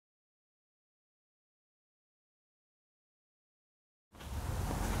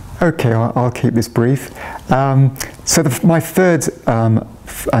Okay, I'll keep this brief. So my third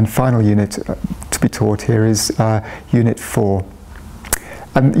and final unit to be taught here is Unit 4.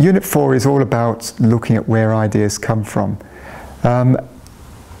 And Unit 4 is all about looking at where ideas come from. And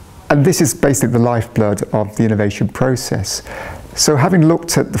this is basically the lifeblood of the innovation process. So having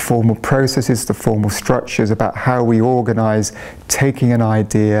looked at the formal processes, the formal structures about how we organise taking an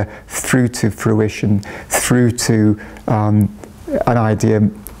idea through to fruition, through to an idea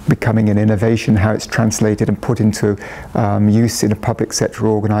becoming an innovation, how it's translated and put into use in a public sector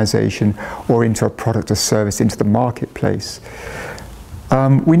organisation or into a product or service into the marketplace.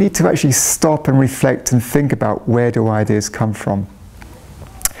 We need to actually stop and reflect and think about where do ideas come from.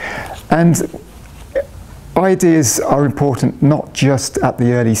 And ideas are important not just at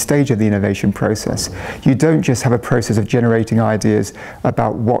the early stage of the innovation process. You don't just have a process of generating ideas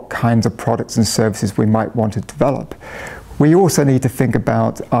about what kinds of products and services we might want to develop. We also need to think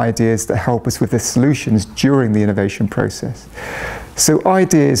about ideas that help us with the solutions during the innovation process. So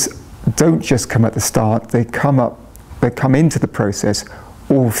ideas don't just come at the start, they come into the process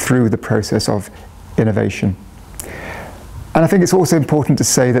all through the process of innovation. And I think it's also important to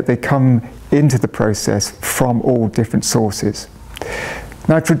say that they come into the process from all different sources.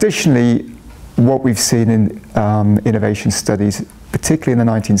 Now, traditionally, what we've seen in innovation studies, particularly in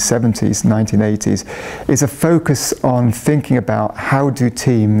the 1970s, 1980s, is a focus on thinking about how do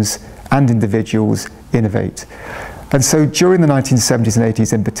teams and individuals innovate. And so during the 1970s and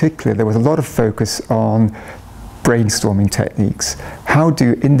 80s in particular, there was a lot of focus on brainstorming techniques. How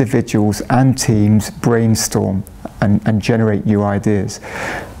do individuals and teams brainstorm and generate new ideas?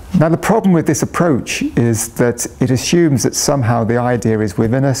 Now, the problem with this approach is that it assumes that somehow the idea is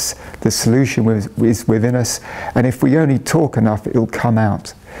within us, the solution is within us, and if we only talk enough, it'll come out.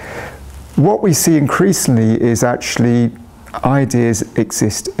 What we see increasingly is actually ideas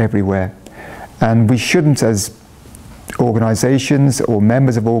exist everywhere, and we shouldn't, as organisations or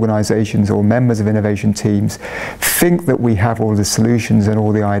members of organisations or members of innovation teams, think that we have all the solutions and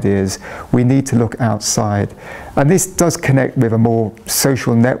all the ideas. We need to look outside. And this does connect with a more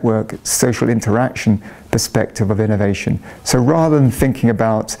social network, social interaction perspective of innovation. So rather than thinking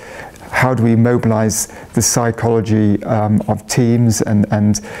about how do we mobilise the psychology of teams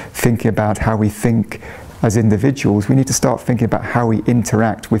and thinking about how we think as individuals, we need to start thinking about how we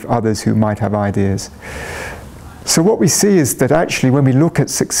interact with others who might have ideas. So what we see is that actually when we look at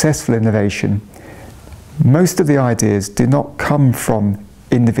successful innovation, most of the ideas do not come from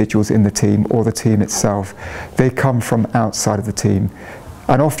individuals in the team or the team itself. They come from outside of the team,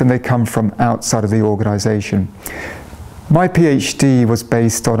 and often they come from outside of the organisation. My PhD was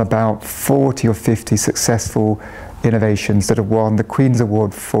based on about 40 or 50 successful innovations that have won the Queen's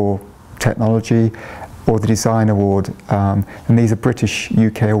Award for Technology or the Design Award, and these are British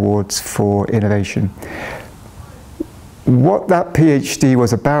UK awards for innovation. What that PhD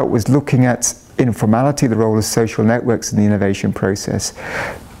was about was looking at informality, the role of social networks in the innovation process.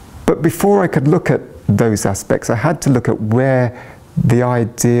 But before I could look at those aspects, I had to look at where the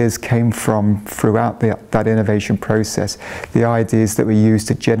ideas came from throughout that innovation process, the ideas that we used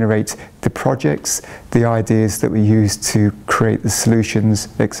to generate the projects, the ideas that we used to create the solutions,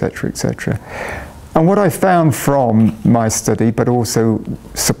 etc., etc. And what I found from my study, but also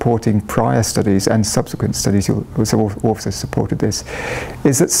supporting prior studies and subsequent studies who also supported this,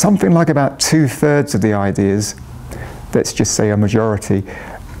 is that something like about 2/3 of the ideas, let's just say a majority,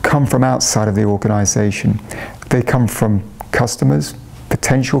 come from outside of the organisation. They come from customers,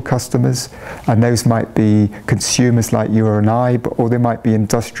 potential customers, and those might be consumers like you or I, or they might be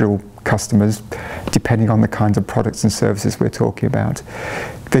industrial customers, depending on the kinds of products and services we're talking about.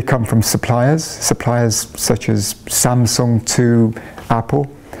 They come from suppliers such as Samsung to Apple.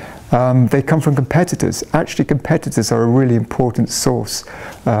 They come from competitors. Actually, competitors are a really important source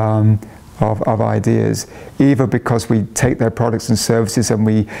of ideas, either because we take their products and services and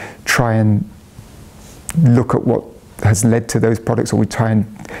we try and look at what has led to those products, or we try and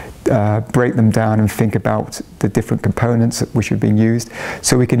break them down and think about the different components which have been used.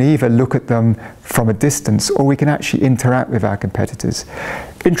 So we can either look at them from a distance, or we can actually interact with our competitors.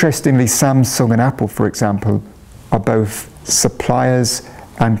 Interestingly, Samsung and Apple, for example, are both suppliers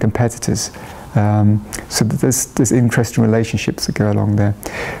and competitors. So there's interesting relationships that go along there.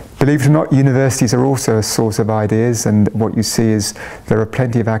 Believe it or not, universities are also a source of ideas, and what you see is there are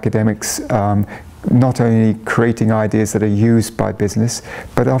plenty of academics not only creating ideas that are used by business,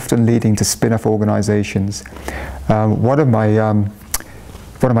 but often leading to spin-off organisations. One of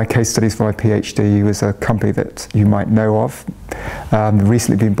my case studies for my PhD was a company that you might know of,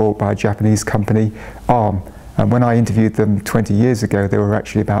 recently been bought by a Japanese company, Arm. And when I interviewed them 20 years ago, there were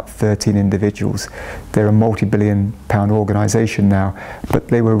actually about 13 individuals. They're a multi-billion-pound organisation now, but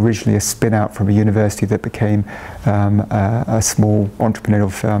they were originally a spin-out from a university that became a small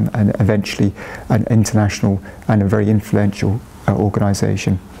entrepreneurial firm and eventually an international and a very influential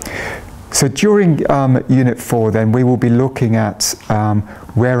organisation. So during Unit 4 then, we will be looking at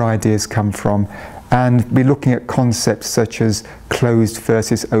where ideas come from, and be looking at concepts such as closed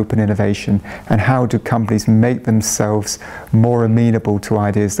versus open innovation, and how do companies make themselves more amenable to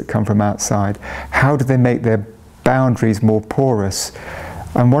ideas that come from outside? How do they make their boundaries more porous?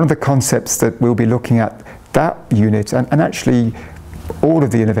 And one of the concepts that we'll be looking at that unit, and actually all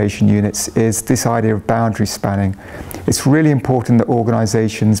of the innovation units, is this idea of boundary spanning. It's really important that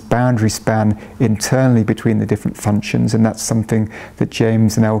organisations boundary span internally between the different functions, and that's something that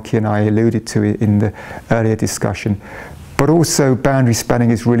James and Elke and I alluded to in the earlier discussion. But also boundary spanning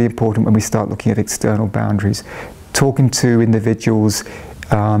is really important when we start looking at external boundaries, talking to individuals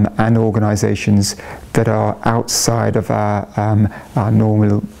and organisations that are outside of our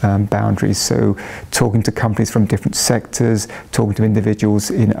normal boundaries. So talking to companies from different sectors, talking to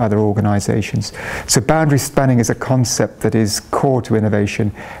individuals in other organisations. So boundary spanning is a concept that is core to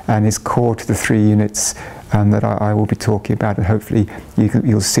innovation and is core to the 3 units that I will be talking about, and hopefully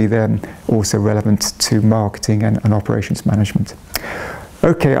you'll see them also relevant to marketing and operations management.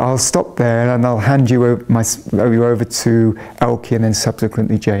 Okay, I'll stop there and I'll hand you over to Elke and then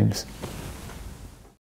subsequently James.